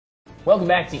Welcome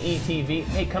back to ETV.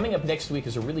 Hey, coming up next week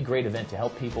is a really great event to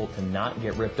help people to not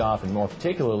get ripped off, and more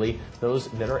particularly, those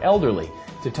that are elderly.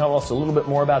 To tell us a little bit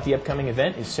more about the upcoming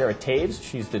event is Sarah Taves.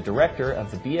 She's the director of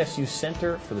the BSU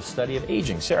Center for the Study of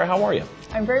Aging. Sarah, how are you?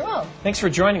 I'm very well. Thanks for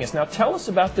joining us. Now, tell us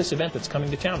about this event that's coming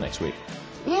to town next week.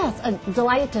 Yes, I'm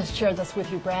delighted to share this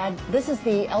with you, Brad. This is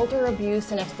the Elder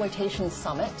Abuse and Exploitation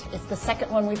Summit. It's the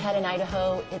second one we've had in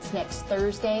Idaho. It's next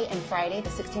Thursday and Friday, the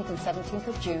 16th and 17th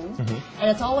of June. And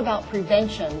it's all about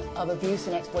prevention of abuse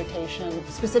and exploitation,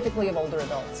 specifically of older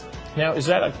adults. Now, is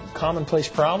that a commonplace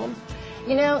problem?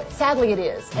 You know, sadly it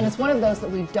is, and it's one of those that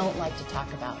we don't like to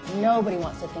talk about. Nobody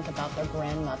wants to think about their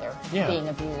grandmother being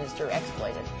abused or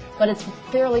exploited, but it's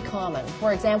fairly common.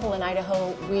 For example, in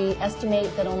Idaho, we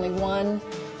estimate that only 1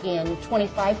 in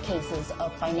 25 cases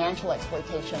of financial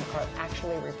exploitation are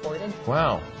actually reported.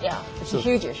 Wow. Yeah, it's a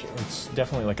huge issue. It's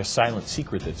definitely like a silent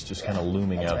secret that's just kind of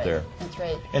looming out there. That's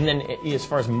right. And then as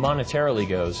far as monetarily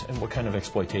goes, and what kind of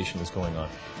exploitation is going on?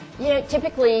 You know,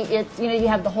 typically, it's, you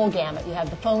have the whole gamut. You have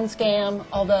the phone scam,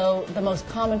 although the most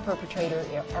common perpetrator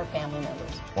are family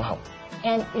members. Wow.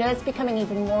 And, it's becoming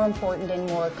even more important and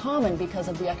more common because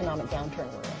of the economic downturn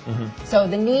we're in. So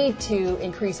the need to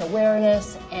increase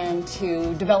awareness and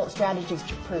to develop strategies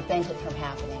to prevent it from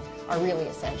happening are really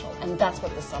essential, and that's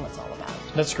what the summit's all about.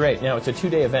 That's great. Now, it's a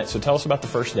 2-day event, so tell us about the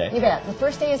first day. You bet. The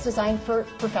first day is designed for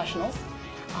professionals,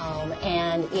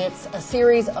 and it's a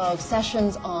series of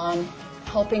sessions on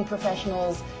helping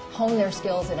professionals hone their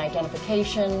skills in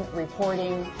identification,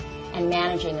 reporting, and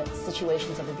managing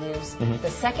situations of abuse. The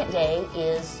second day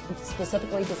is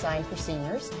specifically designed for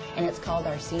seniors, and it's called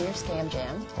our Senior Scam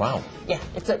Jam. Wow. Yeah,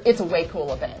 it's a way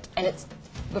cool event, and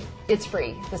it's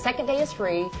free. The second day is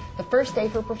free. The first day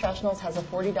for professionals has a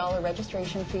 $40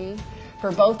 registration fee.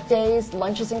 For both days,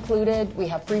 lunch is included. We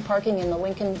have free parking in the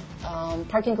Lincoln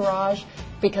parking garage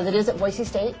because it is at Boise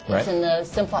State. It's in the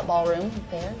Simplot Ballroom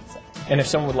there. And if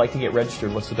someone would like to get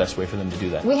registered, what's the best way for them to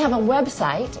do that? We have a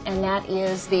website, and that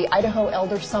is the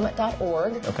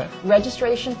IdahoElderSummit.org. Okay.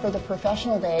 Registration for the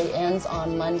professional day ends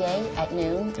on Monday at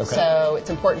noon. So it's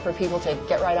important for people to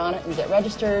get right on it and get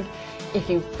registered. If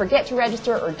you forget to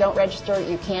register or don't register,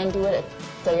 you can do it at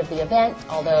the day of the event,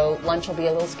 although lunch will be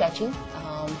a little sketchy.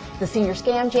 The Senior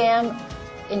Scam Jam,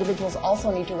 individuals also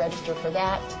need to register for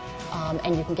that.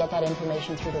 And you can get that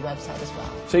information through the website as well.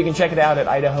 So you can check it out at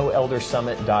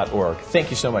IdahoElderSummit.org. Thank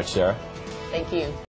you so much, Sarah. Thank you.